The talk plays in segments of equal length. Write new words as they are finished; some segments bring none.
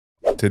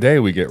Today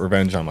we get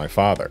revenge on my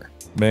father.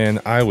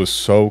 Man, I was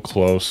so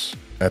close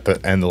at the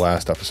end of the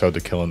last episode to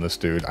killing this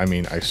dude. I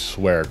mean, I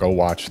swear, go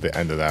watch the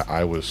end of that.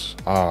 I was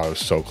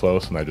so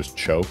close and I just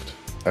choked.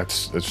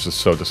 It's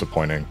just so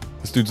disappointing.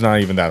 This dude's not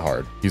even that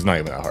hard. He's not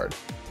even that hard.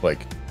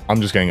 Like, I'm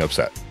just getting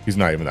upset. He's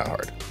not even that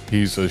hard.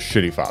 He's a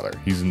shitty father.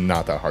 He's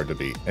not that hard to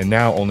beat. And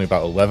now only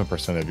about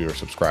 11% of you are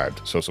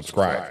subscribed. So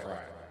subscribe.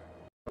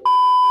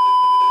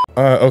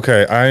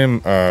 Okay,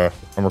 I'm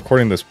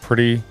recording this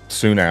pretty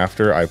soon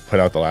after I put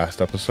out the last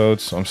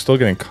episode, so I'm still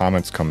getting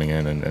comments coming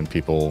in and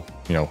people,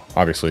 you know,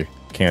 obviously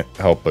can't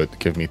help but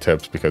give me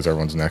tips because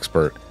everyone's an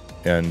expert.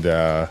 And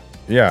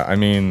yeah, I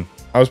mean,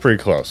 I was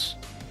pretty close.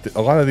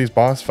 A lot of these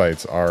boss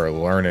fights are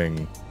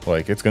learning,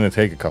 like, it's going to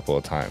take a couple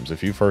of times.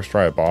 If you first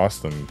try a boss,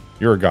 then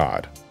you're a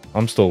god.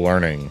 I'm still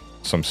learning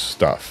some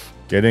stuff.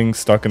 Getting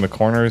stuck in the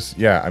corners,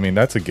 yeah, I mean,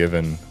 that's a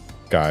given,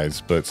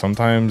 guys, but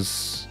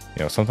sometimes...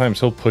 you know, sometimes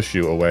he'll push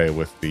you away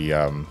with the,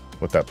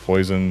 with that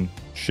poison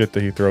shit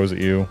that he throws at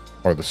you,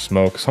 or the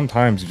smoke.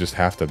 Sometimes you just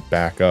have to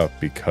back up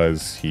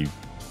because he...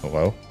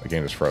 hello? The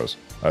game just froze.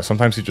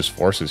 Sometimes he just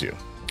forces you.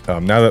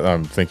 Now that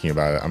I'm thinking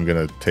about it, I'm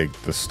gonna take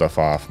this stuff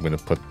off. I'm gonna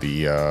put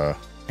the,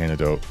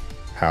 antidote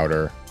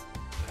powder.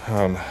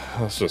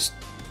 Let's just...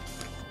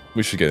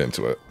 we should get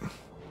into it.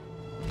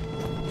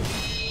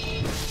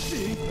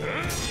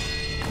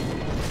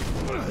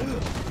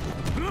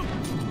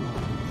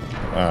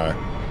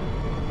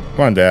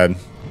 Come on, Dad.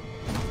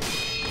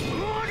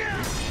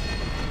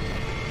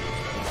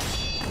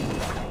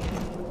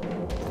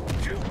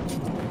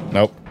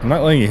 Nope. I'm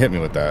not letting you hit me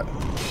with that.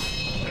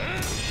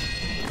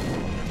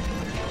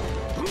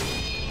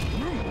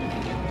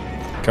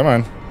 Come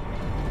on.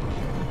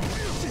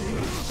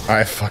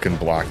 I fucking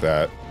blocked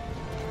that.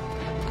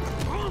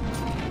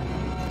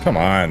 Come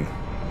on.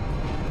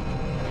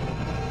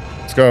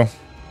 Let's go.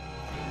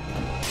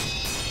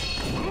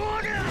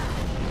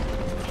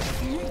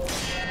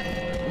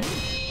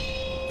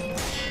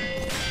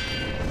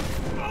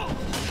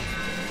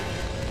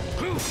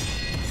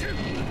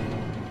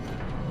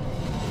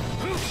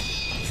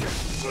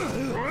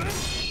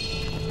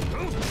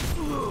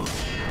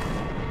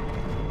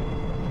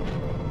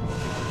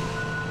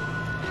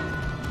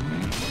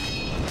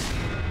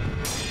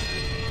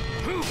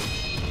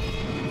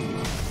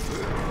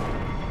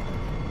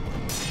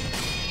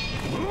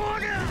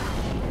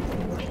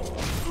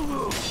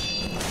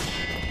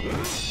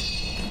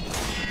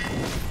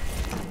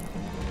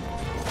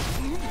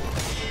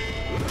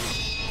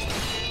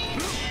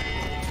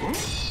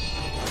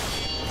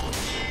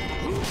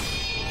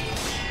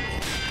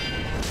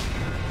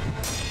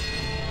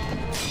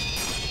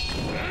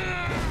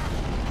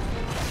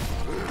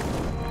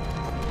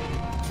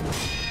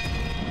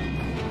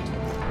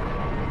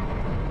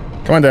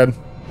 Come on, Dad.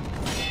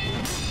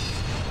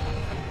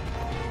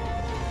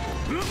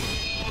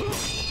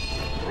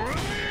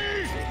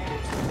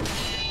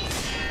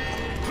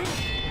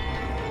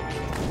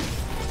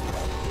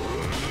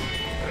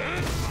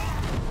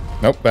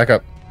 Nope, back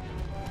up.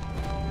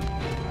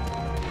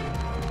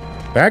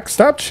 Back?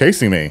 Stop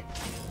chasing me.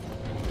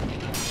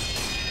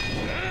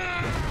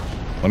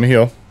 Let me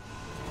heal.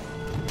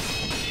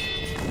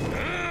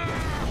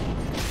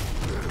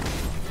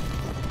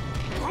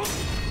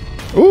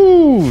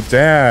 Ooh,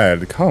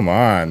 Dad, come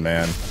on,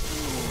 man.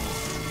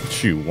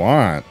 What you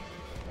want?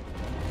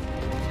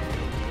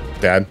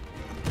 Dad?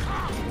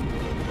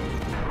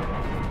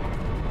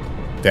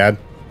 Dad?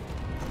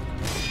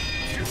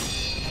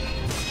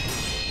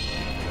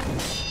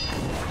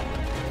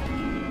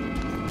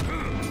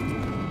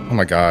 Oh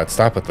my God,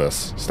 stop with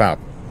this. Stop.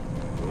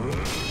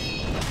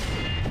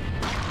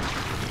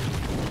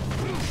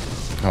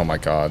 Oh my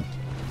God.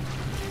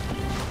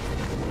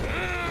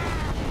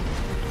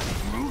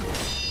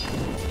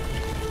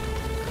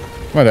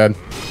 Come on, Dad.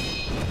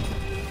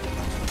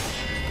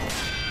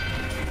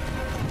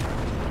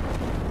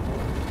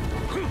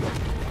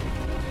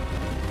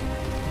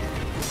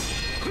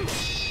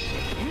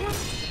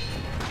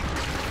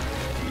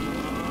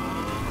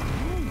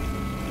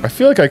 I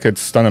feel like I could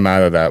stun him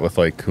out of that with,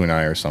 like,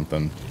 kunai or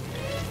something.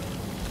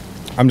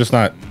 I'm just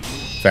not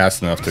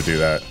fast enough to do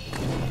that.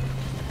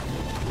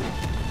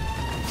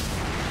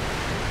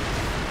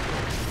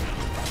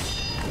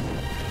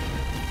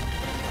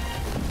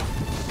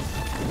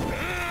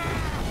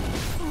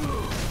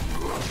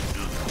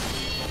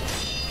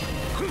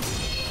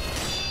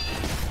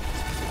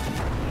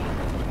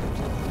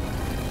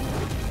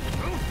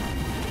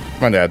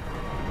 Come on, Dad.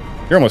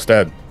 You're almost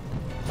dead.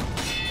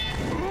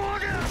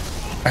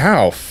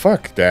 Ow,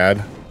 fuck,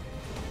 Dad.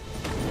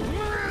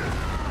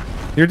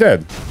 You're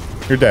dead.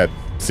 You're dead.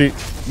 See,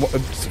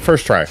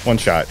 first try, one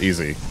shot,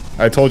 easy.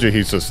 I told you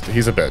he's a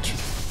bitch.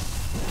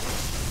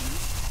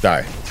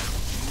 Die.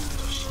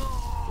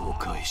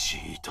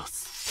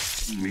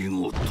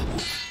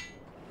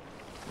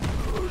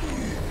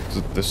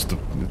 This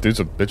dude's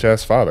a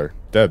bitch-ass father.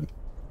 Dead.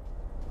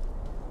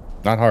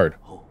 Not hard.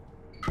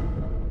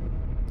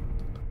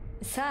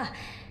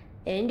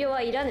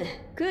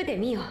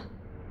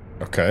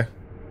 Okay.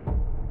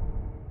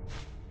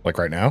 Like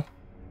right now?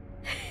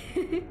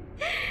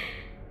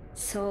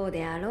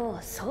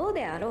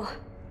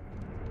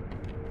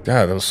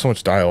 God, there was so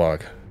much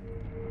dialogue.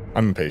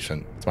 I'm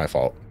impatient. It's my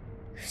fault.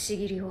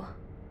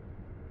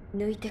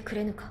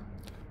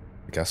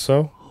 I guess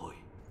so.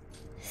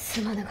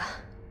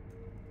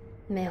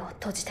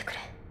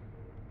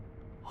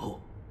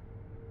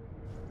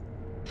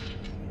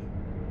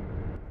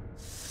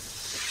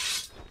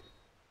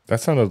 That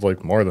sounded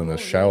like more than a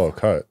shallow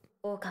cut.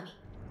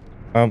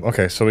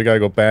 Okay, so we gotta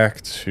go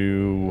back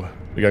to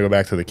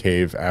the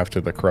cave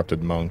after the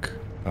corrupted monk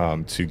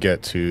to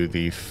get to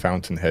the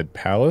Fountainhead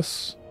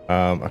Palace.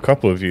 A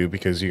couple of you,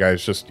 because you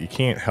guys you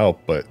can't help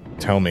but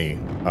tell me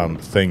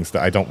things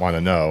that I don't want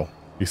to know.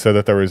 You said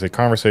that there was a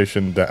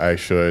conversation that I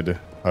should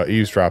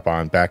eavesdrop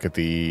on back at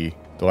the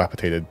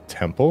dilapidated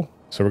temple.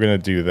 So we're gonna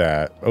do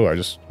that. Oh,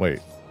 wait.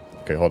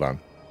 Okay, hold on.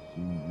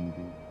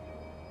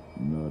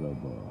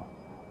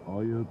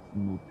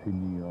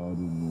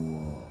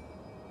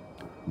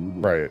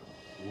 Right.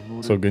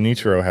 So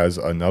Genichiro has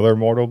another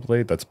mortal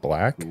blade that's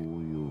black,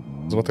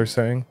 is what they're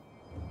saying.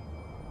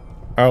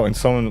 Oh, and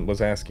someone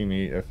was asking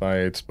me if I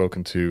had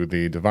spoken to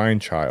the Divine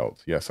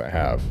Child. Yes, I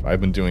have. I've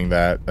been doing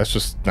that. That's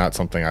just not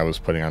something I was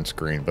putting on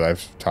screen, but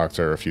I've talked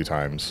to her a few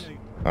times.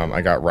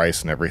 I got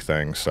rice and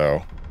everything,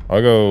 so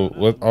I'll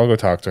go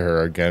talk to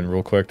her again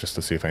real quick just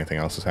to see if anything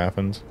else has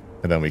happened,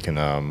 and then we can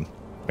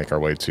make our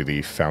way to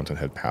the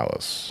Fountainhead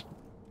Palace.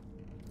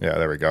 Yeah,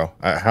 there we go.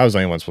 How's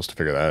anyone supposed to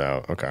figure that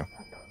out? Okay.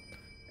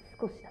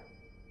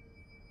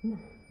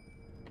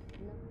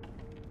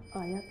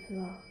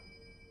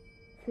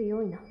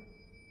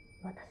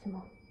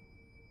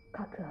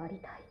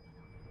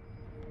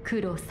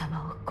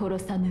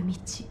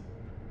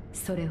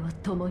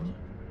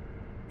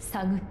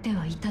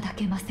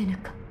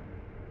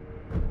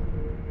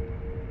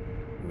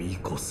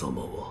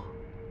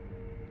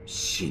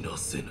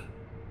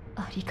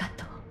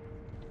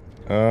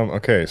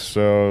 Okay,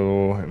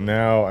 so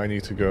now I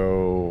need to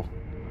go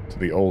to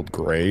the old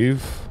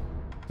grave.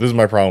 This is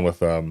my problem with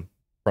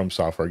From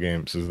Software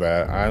games, is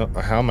that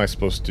how am I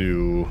supposed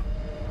to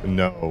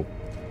know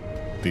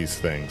these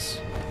things?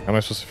 How am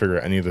I supposed to figure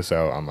any of this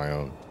out on my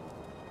own?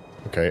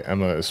 Okay,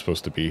 Emma is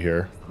supposed to be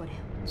here.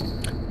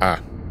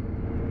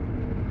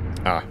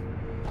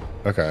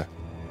 Okay,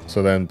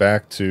 so then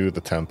back to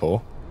the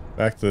temple.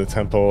 Back to the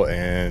temple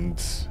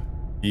and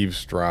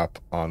eavesdrop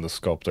on the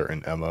sculptor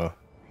and Emma.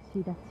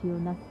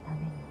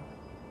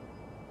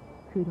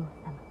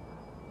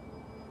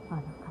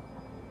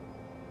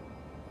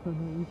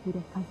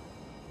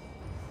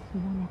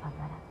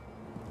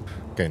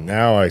 Okay,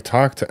 now I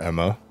talk to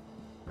Emma.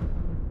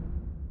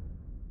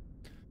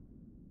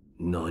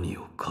 What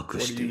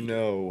do you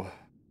know?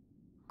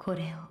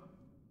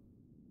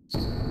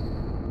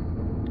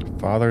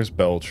 Father's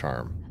bell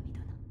charm.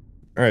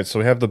 All right, so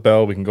we have the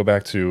bell. We can go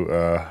back to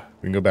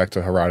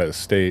Hirata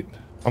Estate.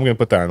 I'm gonna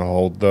put that on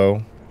hold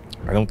though.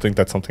 I don't think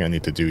that's something I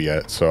need to do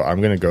yet, so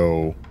I'm gonna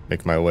go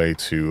make my way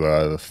to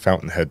the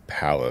Fountainhead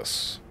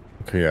Palace.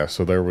 Okay, yeah.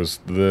 So there was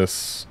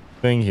this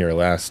thing here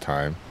last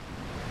time.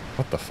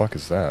 What the fuck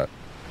is that?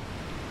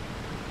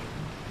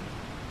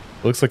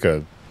 It looks like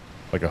a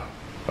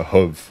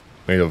hoof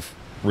made of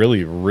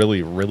really,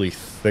 really, really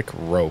thick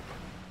rope.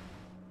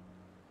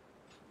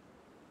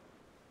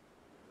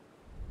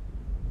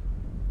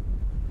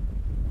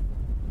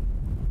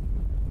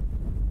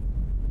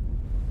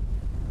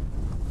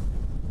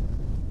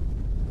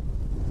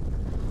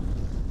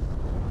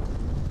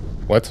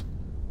 What?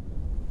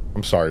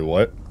 I'm sorry,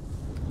 what?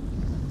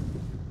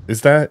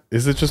 Is it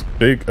just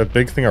a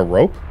big thing of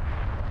rope?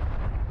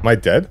 Am I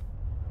dead?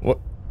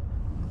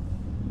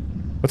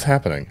 What's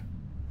happening?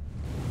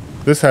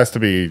 There has to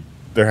be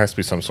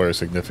some sort of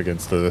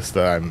significance to this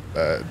that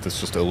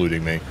that's just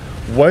eluding me.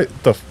 What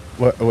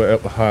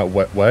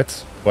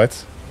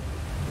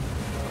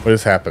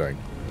is happening?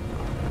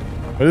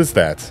 What is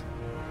that?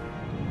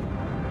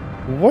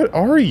 What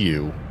are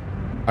you?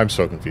 I'm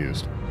so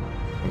confused.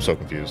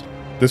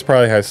 This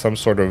probably has some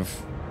sort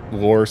of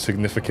lore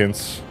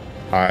significance.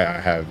 I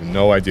have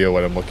no idea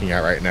what I'm looking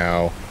at right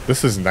now.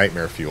 This is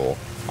nightmare fuel.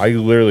 I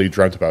literally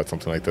dreamt about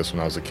something like this when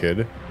I was a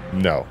kid.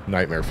 No,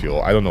 nightmare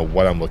fuel. I don't know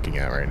what I'm looking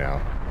at right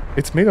now.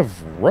 It's made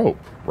of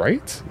rope,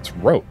 right? It's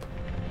rope.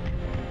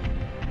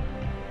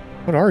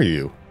 What are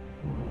you?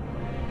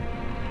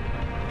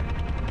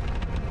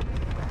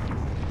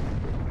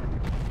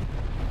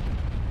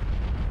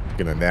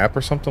 Taking a nap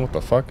or something? What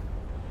the fuck?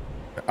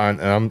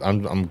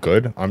 I'm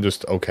good. I'm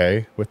just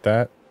okay with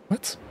that.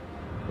 What?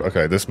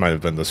 Okay, this might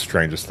have been the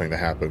strangest thing to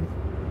happen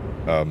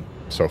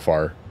so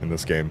far in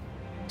this game.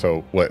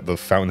 So what, the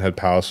Fountainhead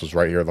Palace was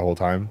right here the whole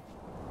time?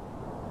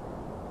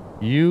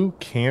 You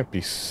can't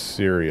be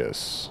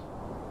serious.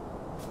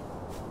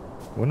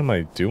 What am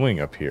I doing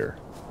up here?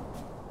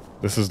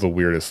 This is the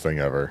weirdest thing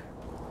ever.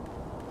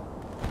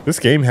 This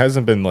game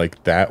hasn't been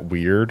like that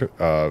weird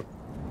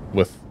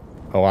with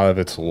a lot of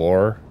its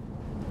lore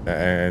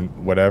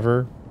and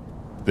whatever.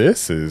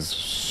 This is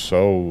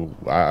so...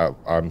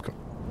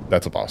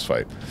 that's a boss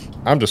fight.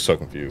 I'm just so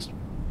confused.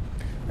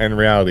 In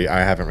reality, I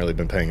haven't really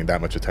been paying that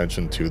much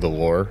attention to the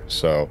lore,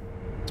 so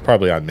it's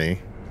probably on me.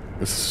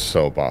 This is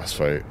so boss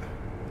fight.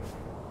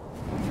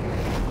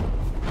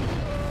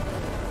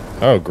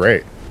 Oh,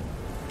 great.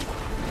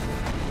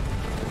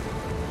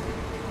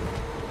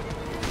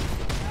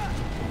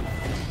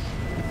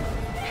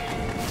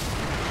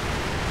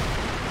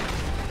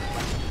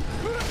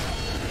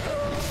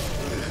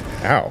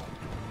 Ow.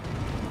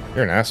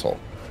 You're an asshole.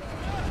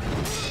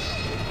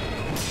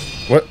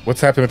 What's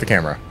happening with the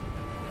camera?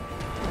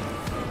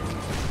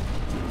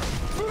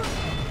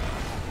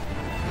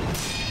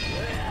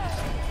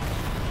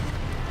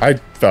 I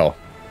fell.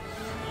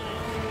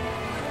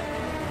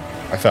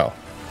 I fell.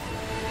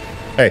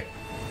 Hey.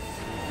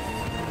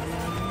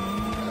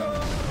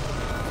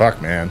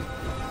 Fuck, man.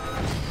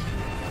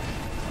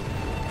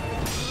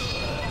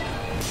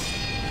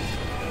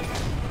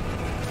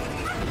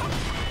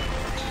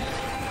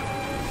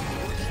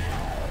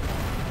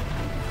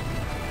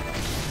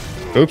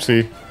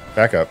 Oopsie.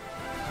 Back up.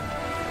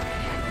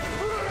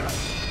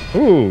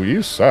 Ooh,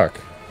 you suck.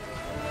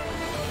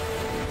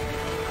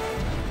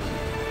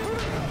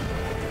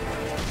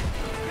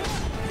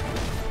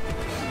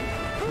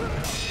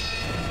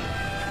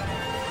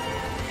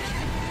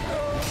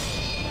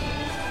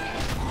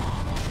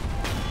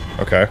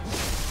 Okay.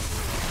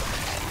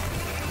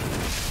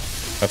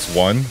 That's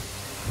one.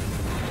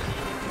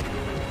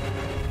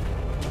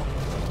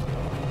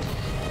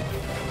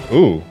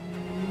 Ooh.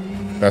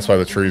 That's why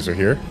the trees are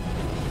here.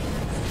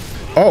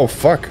 Oh,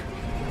 fuck.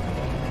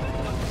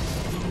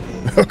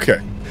 Okay.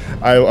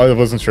 I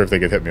wasn't sure if they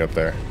could hit me up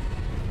there.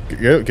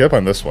 Get up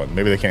on this one.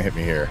 Maybe they can't hit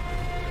me here.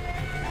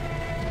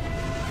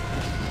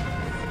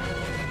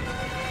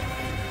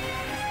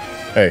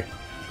 Hey.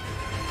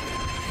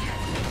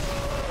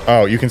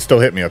 Oh, you can still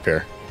hit me up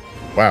here.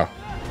 Wow.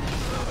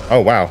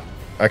 Oh, wow.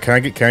 Can I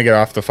get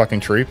off the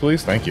fucking tree,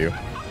 please? Thank you.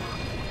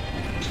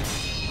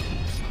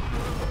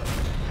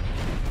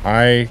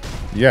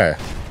 Yeah.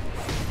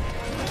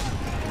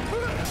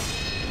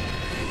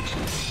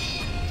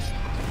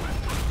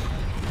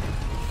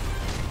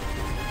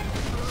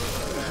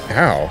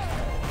 Ow.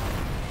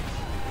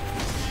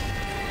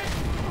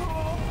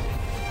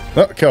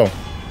 Oh, kill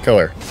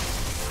her.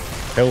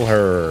 Kill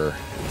her.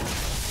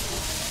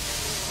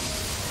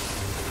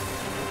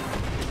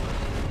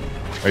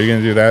 Are you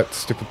gonna do that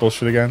stupid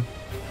bullshit again?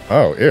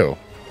 Oh, ew.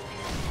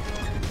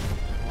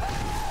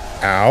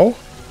 Ow.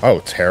 Oh,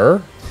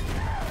 terror?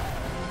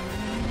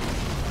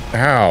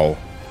 Ow.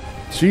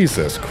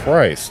 Jesus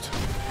Christ.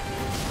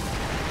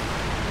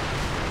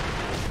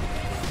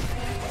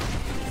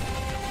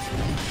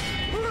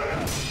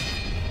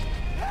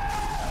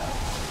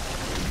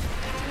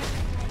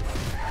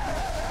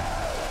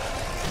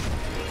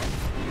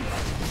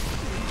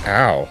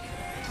 Ow.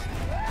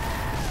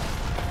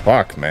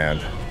 Fuck,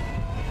 man.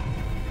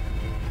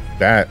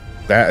 That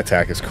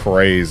attack is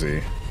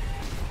crazy.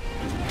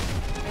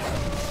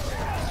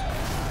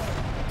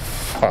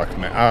 Fuck,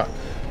 man.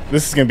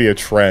 This is gonna be a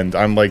trend.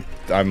 I'm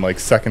like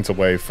seconds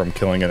away from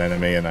killing an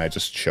enemy and I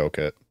just choke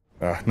it.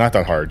 Not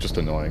that hard, just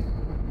annoying.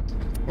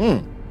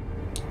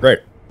 Great.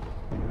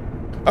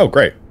 Oh,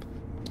 great.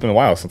 It's been a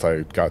while since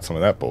I got some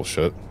of that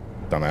bullshit.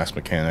 Dumbass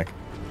mechanic.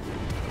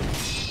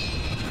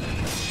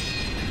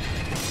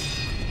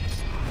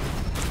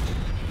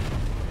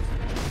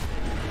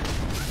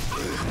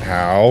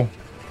 How?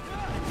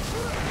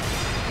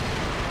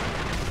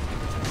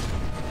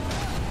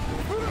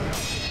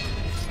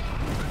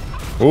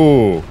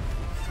 Ooh.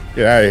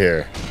 Get out of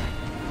here.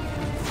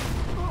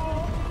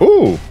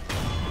 Ooh.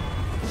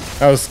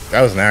 That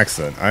was an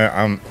accident.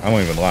 I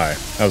won't even lie.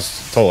 That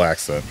was a total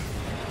accident.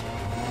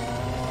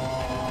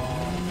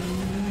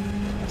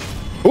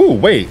 Ooh,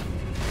 wait.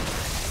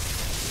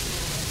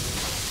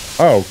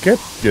 Oh, get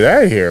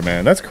out of here,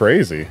 man. That's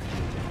crazy.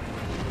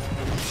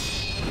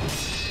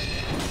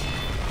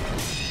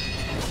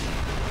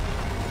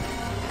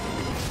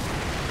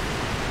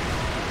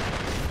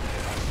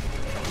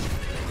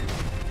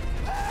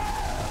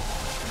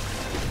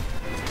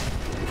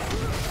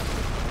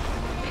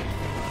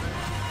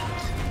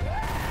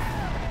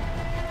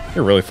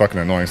 You're really fucking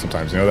annoying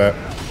sometimes, you know that?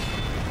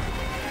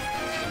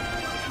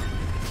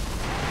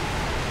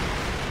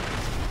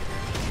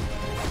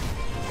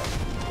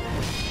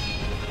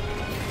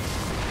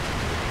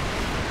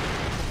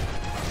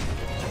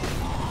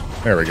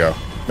 There we go.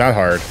 Not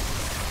hard.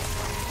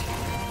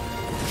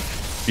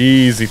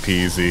 Easy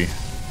peasy.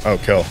 Oh,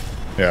 kill.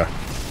 Yeah.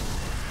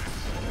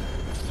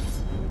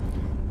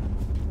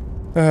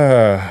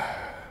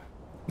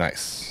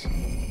 Nice.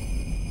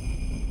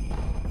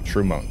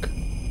 True Monk.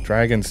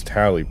 Dragon's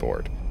Tally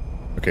Board.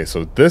 Okay,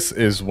 so this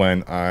is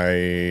when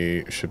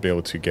I should be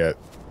able to get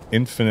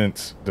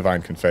infinite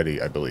Divine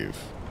Confetti, I believe.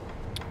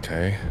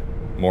 Okay.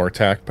 More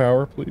attack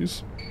power,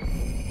 please.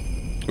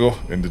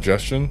 Oh,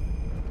 indigestion.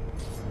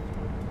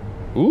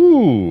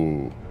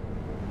 Ooh.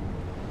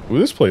 Ooh,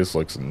 this place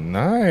looks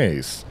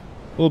nice.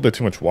 A little bit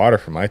too much water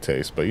for my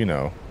taste, but you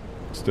know,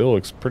 still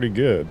looks pretty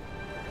good.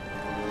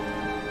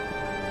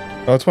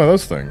 Oh, it's one of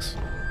those things.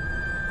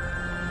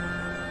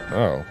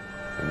 Oh.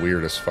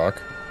 Weird as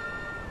fuck.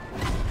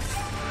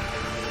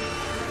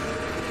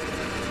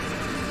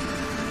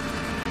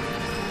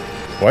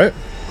 What?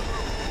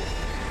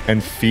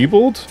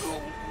 Enfeebled?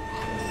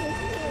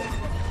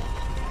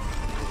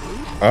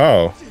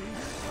 Oh.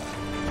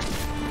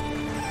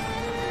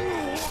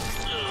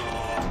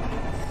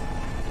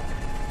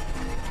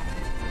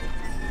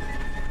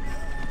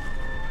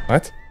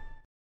 What?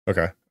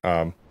 Okay.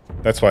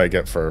 That's what I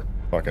get for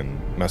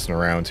fucking messing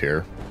around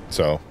here.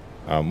 So,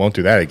 won't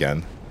do that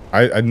again.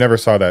 I never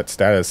saw that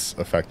status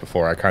effect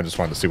before. I kind of just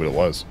wanted to see what it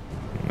was.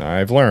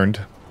 I've learned.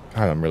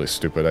 God, I'm really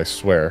stupid, I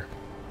swear.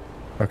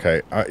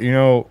 Okay, you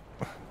know,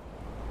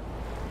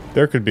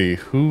 there could be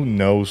who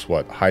knows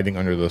what hiding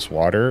under this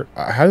water.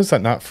 How does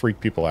that not freak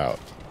people out?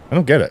 I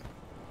don't get it.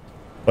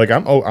 Like,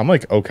 I'm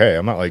like, okay.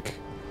 I'm not, like,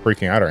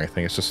 freaking out or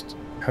anything. It's just,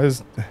 how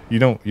does... You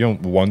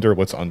don't wonder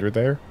what's under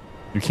there?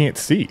 You can't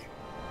see.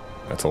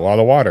 That's a lot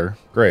of water.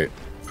 Great.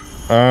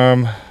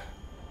 I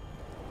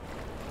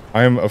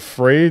am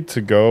afraid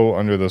to go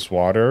under this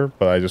water,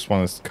 but I just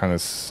want to kind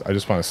of... I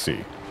just want to see.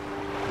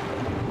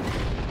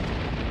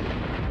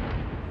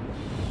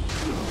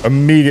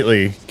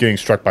 Immediately getting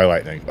struck by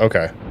lightning.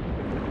 Okay.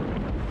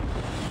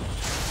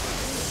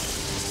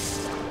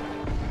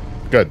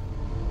 Good.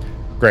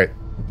 Great.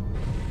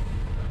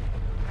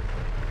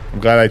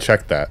 I'm glad I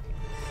checked that.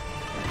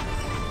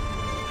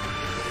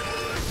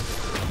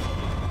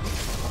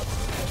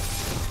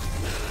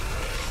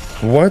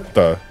 What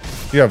the?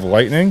 You have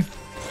lightning?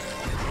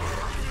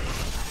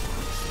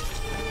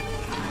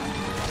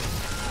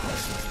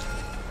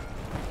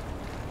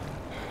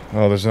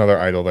 Oh, there's another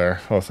idol there.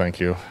 Oh,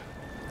 thank you.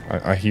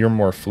 I hear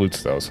more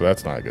flutes, though, so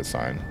that's not a good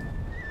sign.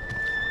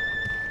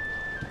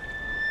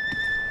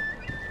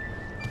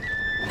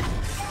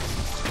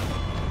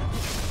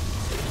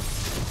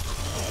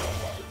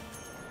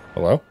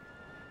 Hello?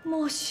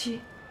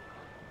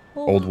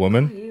 Old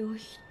woman?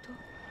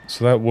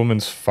 So that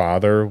woman's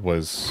father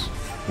was,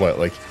 what,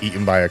 like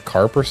eaten by a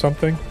carp or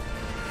something?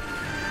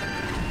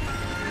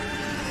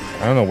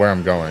 I don't know where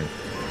I'm going.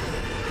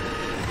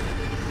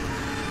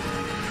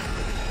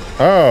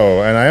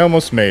 Oh, and I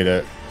almost made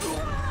it.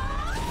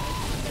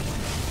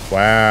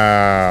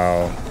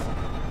 Wow.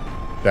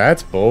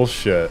 That's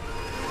bullshit.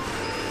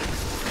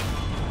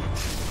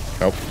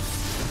 Nope.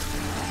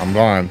 I'm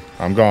gone.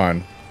 I'm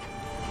gone.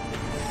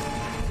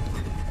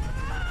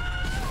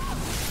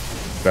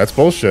 That's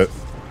bullshit.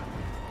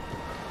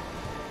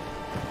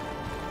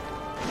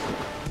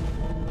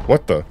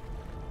 What the?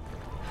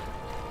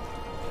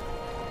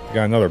 You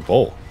got another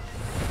bowl.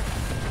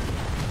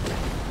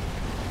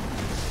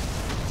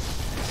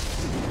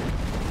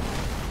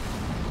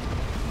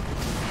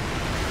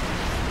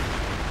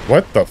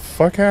 What the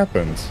fuck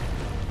happened?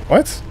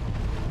 What?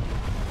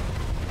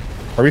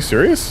 Are we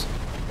serious?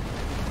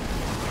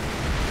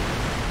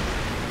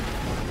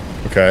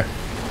 Okay.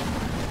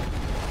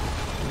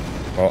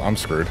 Well, I'm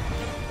screwed.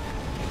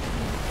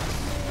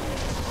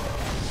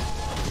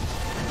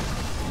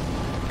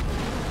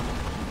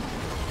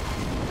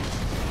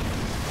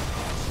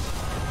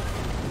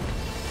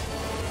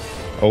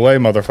 Olay,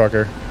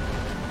 motherfucker.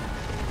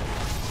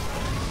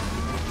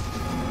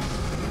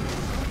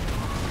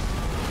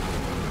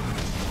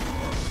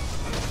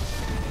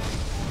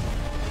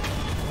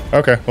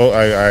 Okay, well,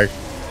 I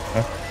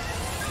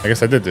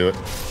guess I did do it.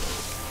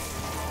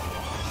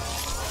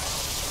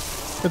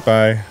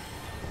 Goodbye.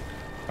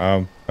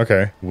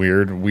 Okay.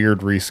 Weird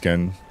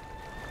reskin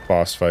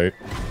boss fight.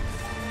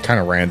 Kind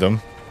of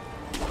random.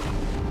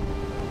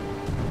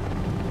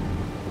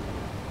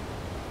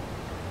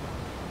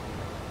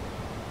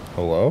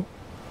 Hello?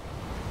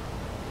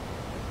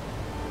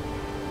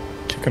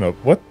 Kicking up.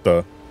 What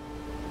the?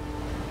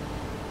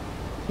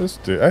 This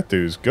dude, that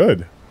dude's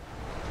good.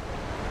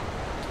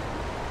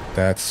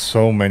 That's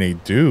so many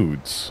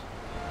dudes.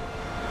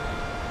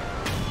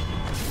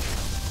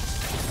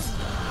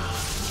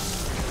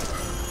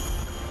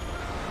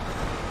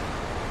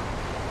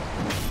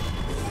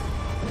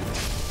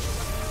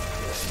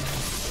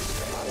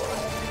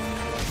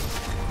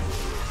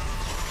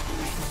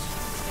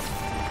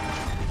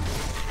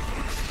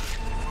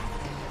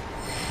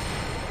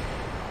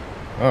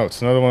 Oh,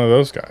 it's another one of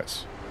those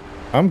guys.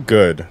 I'm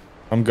good.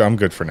 I'm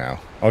good for now.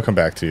 I'll come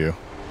back to you.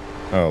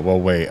 Oh, well,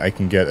 wait. I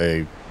can get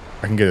a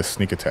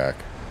sneak attack.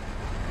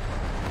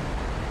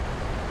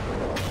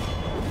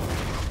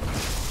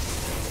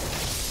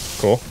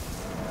 Cool.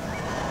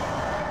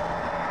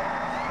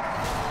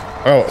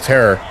 Oh,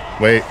 terror.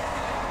 Wait.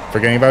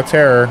 Forgetting about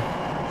terror.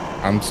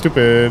 I'm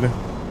stupid.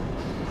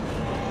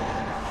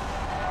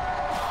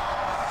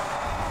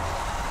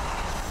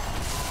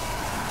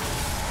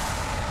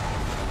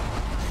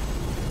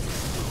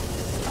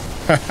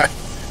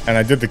 And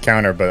I did the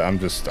counter, but I'm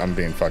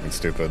being fucking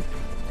stupid.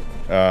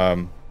 Yeah,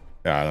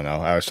 I don't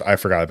know. I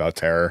forgot about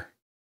terror.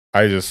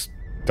 I just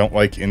don't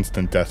like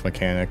instant death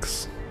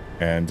mechanics.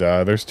 And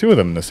there's two of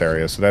them in this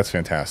area, so that's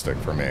fantastic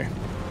for me.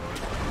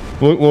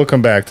 We'll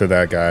come back to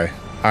that guy.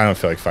 I don't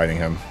feel like fighting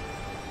him.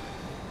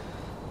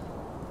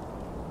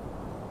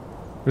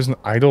 There's an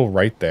idol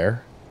right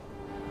there.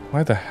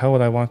 Why the hell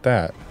would I want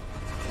that?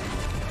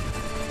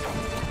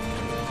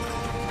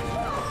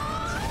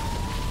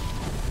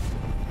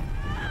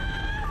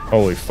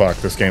 Holy fuck,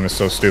 this game is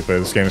so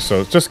stupid. This game is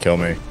so... Just kill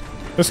me.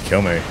 Just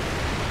kill me.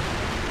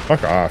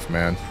 Fuck off,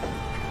 man.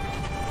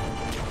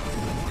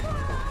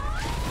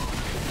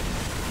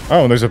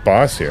 Oh, and there's a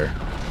boss here.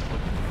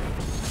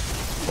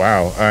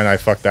 Wow, and I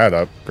fucked that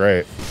up.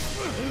 Great.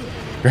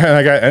 And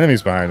I got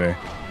enemies behind me.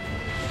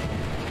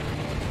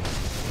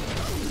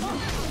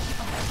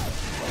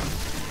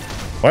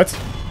 What?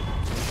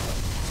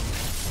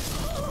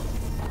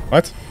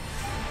 What?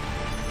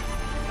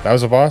 That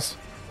was a boss?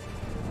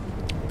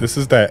 This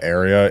is that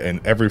area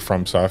in every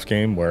FromSoft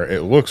game where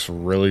it looks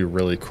really,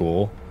 really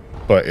cool,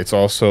 but it's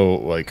also,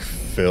 like,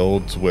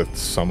 filled with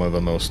some of the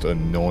most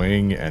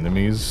annoying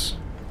enemies.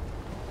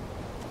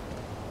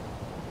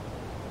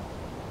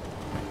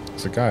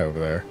 There's a guy over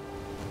there.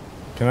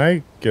 Can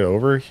I get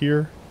over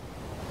here?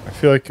 I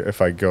feel like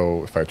if I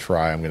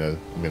try, I'm gonna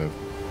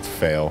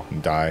fail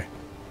and die.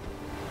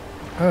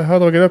 How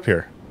do I get up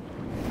here?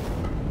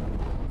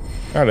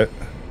 Got it.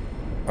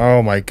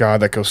 Oh my god,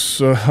 that goes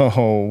so...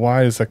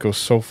 Why does that go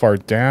so far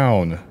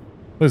down?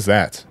 What is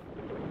that?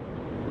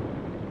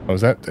 Oh,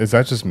 is that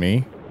just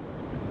me?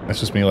 That's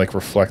just me, like,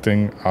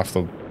 reflecting off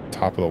the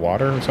top of the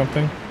water or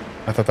something?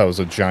 I thought that was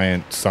a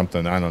giant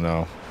something. I don't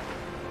know.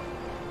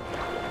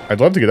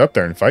 I'd love to get up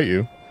there and fight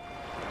you.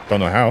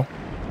 Don't know how.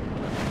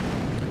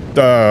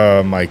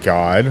 My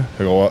god.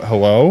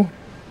 Hello?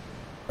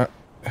 Are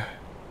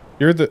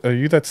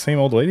you that same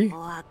old lady?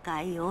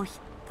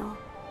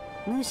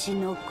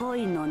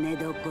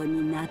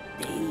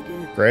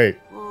 Great.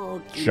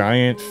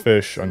 Giant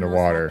fish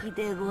underwater.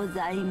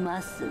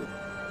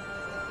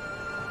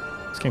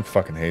 This game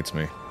fucking hates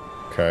me.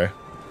 Okay.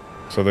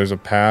 So there's a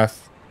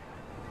path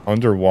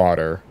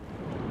underwater.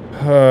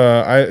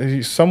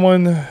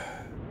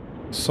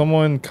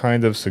 Someone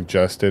kind of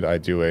suggested I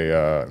do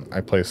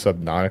I play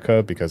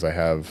Subnautica because I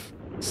have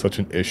such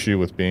an issue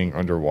with being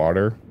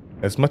underwater.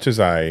 As much as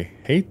I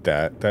hate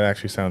that, that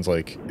actually sounds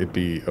like it'd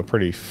be a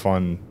pretty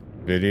fun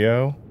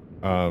video.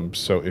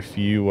 So if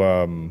you,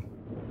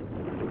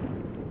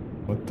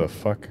 what the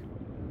fuck?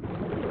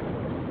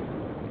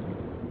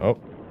 Oh,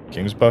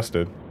 game's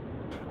busted.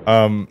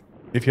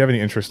 If you have any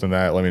interest in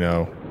that, let me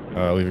know.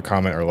 Leave a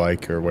comment or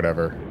like or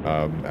whatever.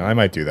 And I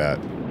might do that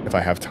if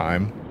I have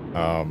time.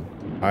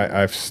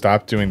 I've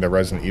stopped doing the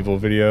Resident Evil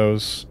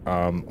videos,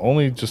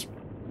 only just,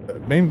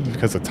 maybe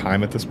because of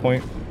time at this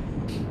point.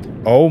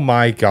 Oh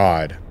my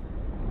god.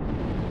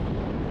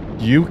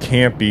 You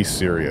can't be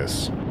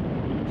serious.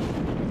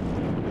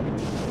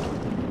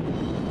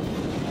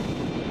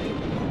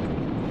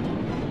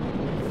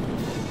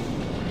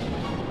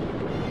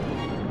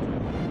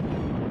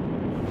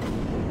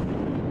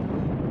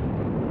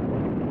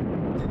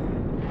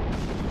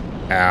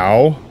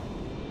 Ow.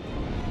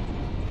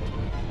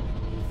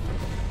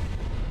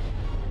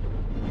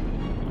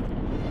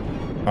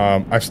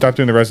 I've stopped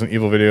doing the Resident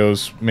Evil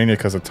videos mainly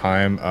because of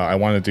time. I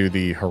want to do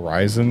the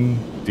Horizon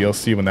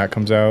DLC when that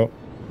comes out,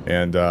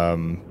 and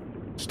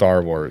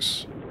Star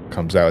Wars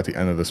comes out at the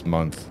end of this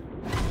month.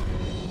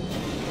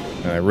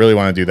 And I really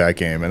want to do that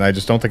game, and I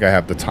just don't think I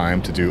have the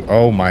time to do...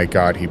 Oh my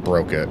god, he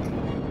broke it.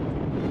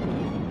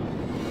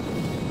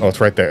 Oh, it's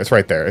right there. It's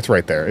right there. It's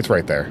right there. It's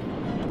right there.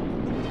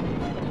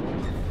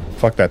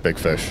 Fuck that big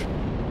fish.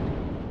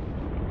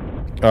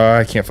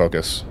 I can't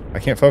focus. I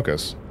can't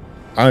focus.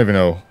 I don't even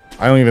know.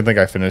 I don't even think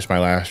I finished my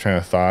last train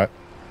of thought.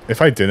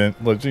 If I didn't,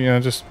 you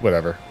know, just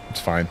whatever. It's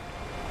fine.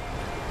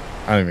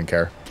 I don't even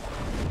care.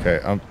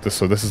 Okay,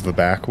 so this is the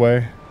back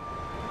way.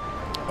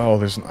 Oh,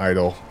 there's an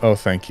idol. Oh,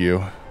 thank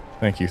you.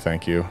 Thank you,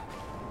 thank you.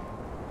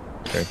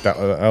 Okay, that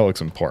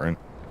looks important.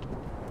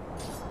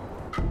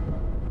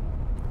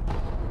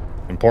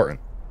 Important.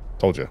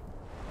 Told you.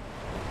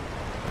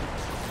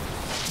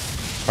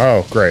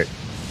 Oh, great.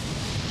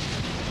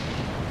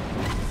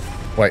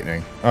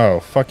 Lightning. Oh,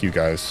 fuck you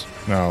guys.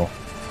 No.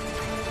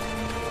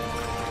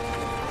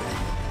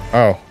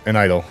 Oh, an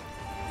idol.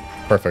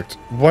 Perfect.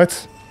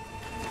 What?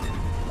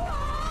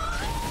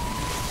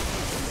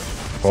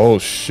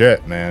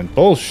 Bullshit, man.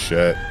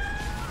 Bullshit.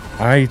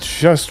 I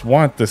just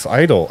want this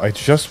idol. I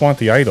just want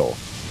the idol.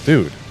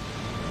 Dude.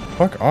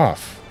 Fuck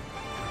off.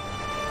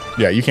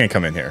 Yeah, you can't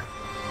come in here.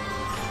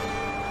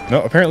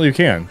 No, apparently you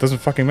can. Doesn't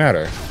fucking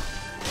matter.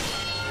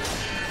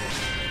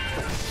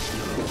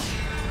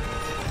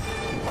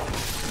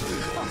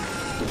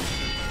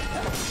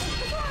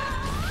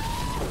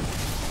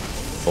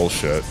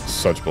 Bullshit.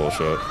 Such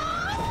bullshit.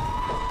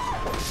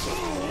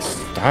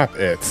 Stop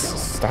it.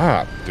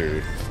 Stop,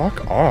 dude.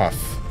 Fuck off.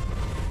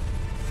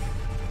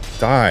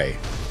 Die.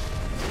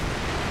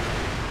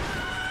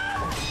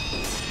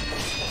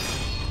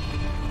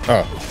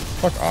 Oh,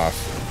 fuck off.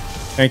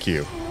 Thank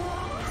you.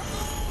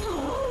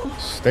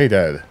 Stay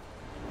dead.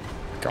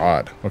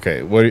 God. Okay,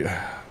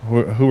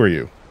 who are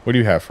you? What do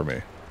you have for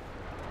me?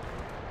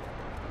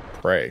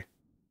 Pray.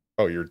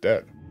 Oh, you're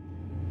dead.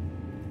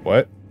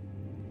 What?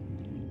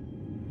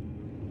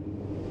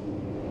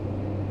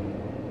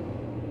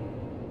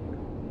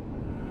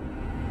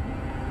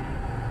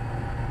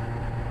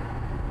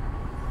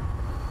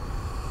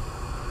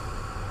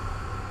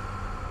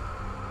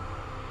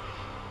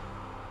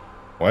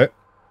 What?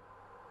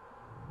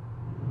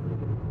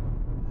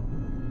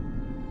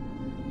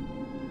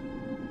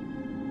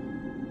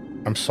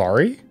 I'm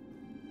sorry?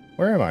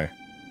 Where am I?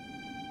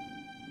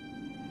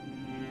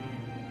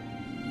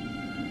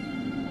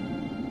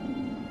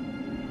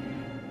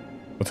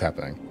 What's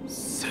happening?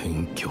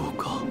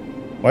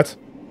 What?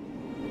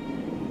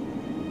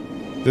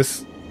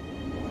 This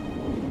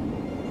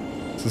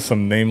is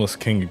some nameless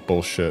king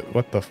bullshit.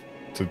 What the f...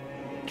 It's a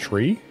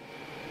tree?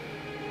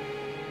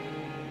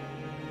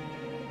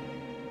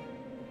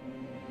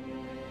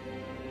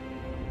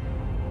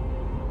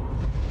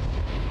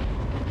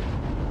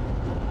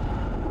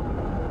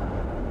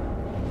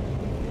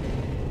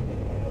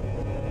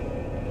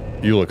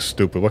 You look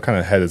stupid. What kind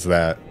of head is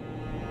that?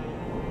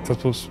 Is that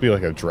supposed to be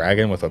like a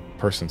dragon with a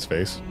person's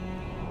face?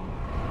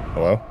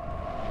 Hello?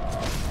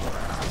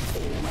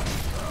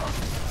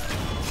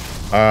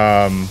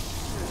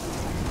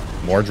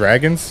 More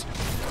dragons?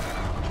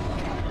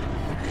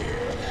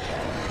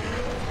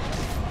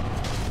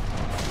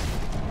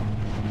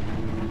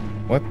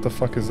 What the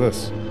fuck is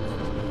this?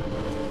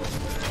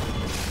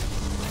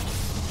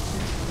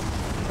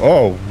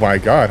 Oh my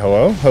god,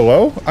 hello?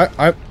 Hello?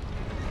 I...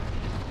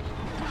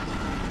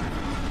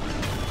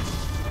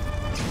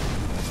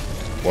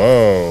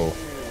 Whoa.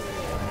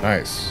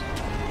 Nice.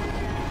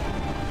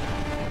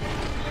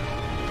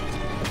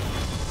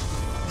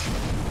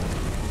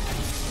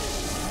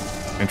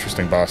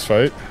 Interesting boss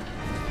fight.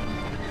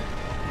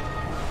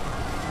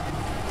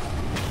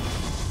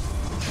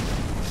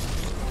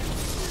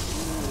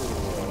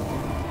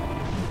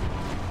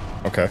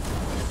 Okay.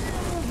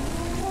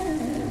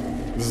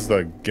 This is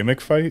the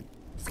gimmick fight?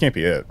 This can't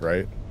be it,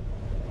 right?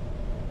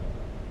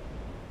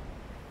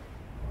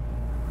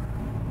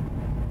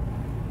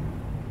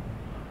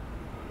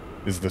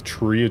 Is the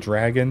tree a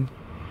dragon?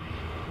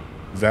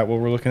 Is that what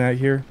we're looking at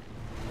here?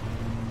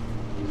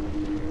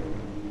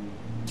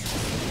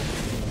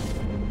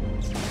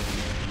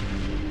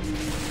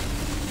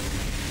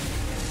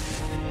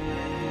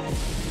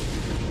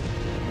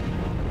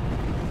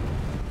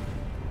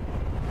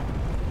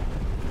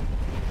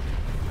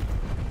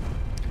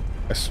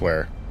 I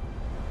swear.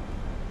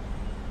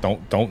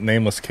 Don't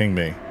nameless king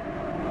me.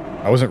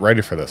 I wasn't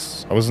ready for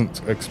this. I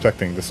wasn't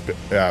expecting this.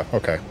 Yeah,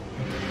 okay.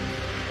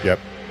 Yep.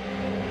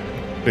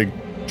 Big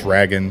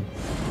dragon,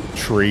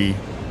 tree,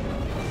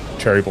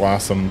 cherry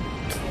blossom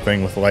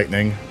thing with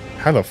lightning.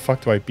 How the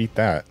fuck do I beat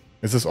that?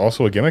 Is this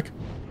also a gimmick?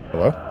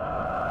 Hello?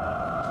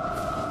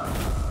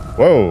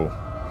 Whoa.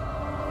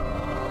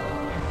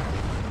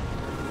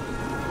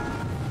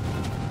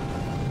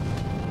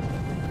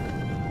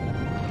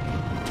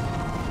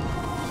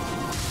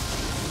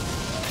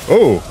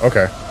 Oh,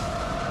 okay.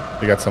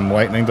 You got some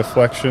lightning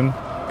deflection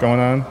going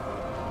on.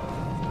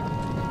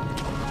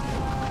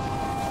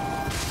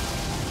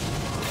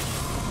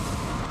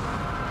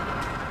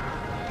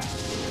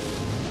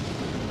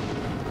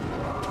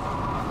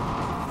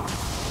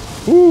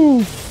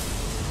 Woo!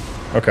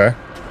 Okay.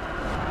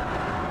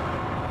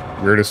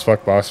 Weird as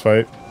fuck boss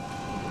fight.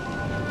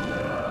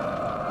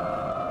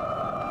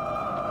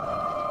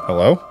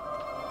 Hello?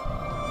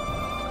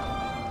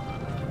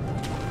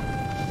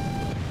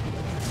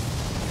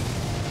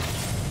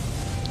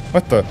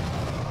 What the?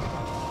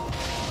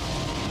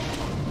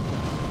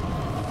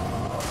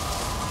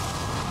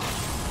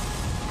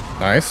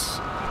 Nice.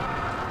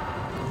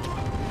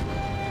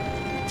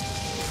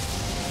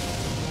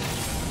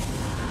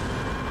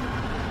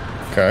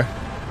 Okay.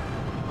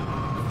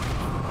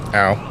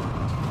 Ow.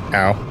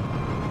 Ow.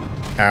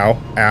 Ow.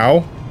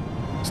 Ow.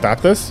 Stop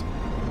this.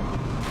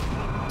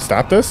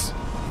 Stop this.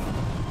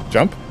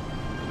 Jump.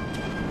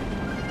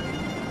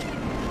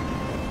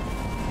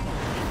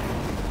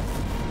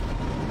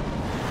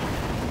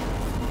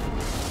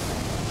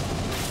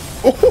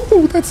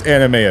 Oh, that's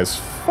anime as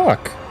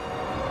fuck.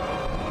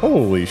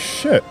 Holy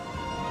shit.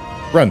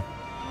 Run.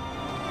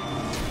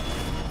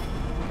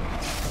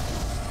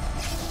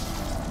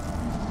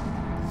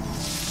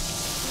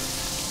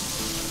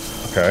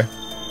 Okay.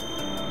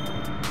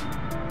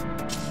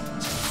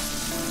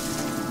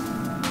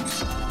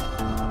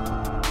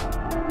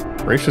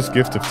 Gracious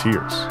gift of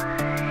tears.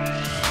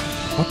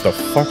 What the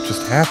fuck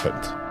just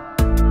happened?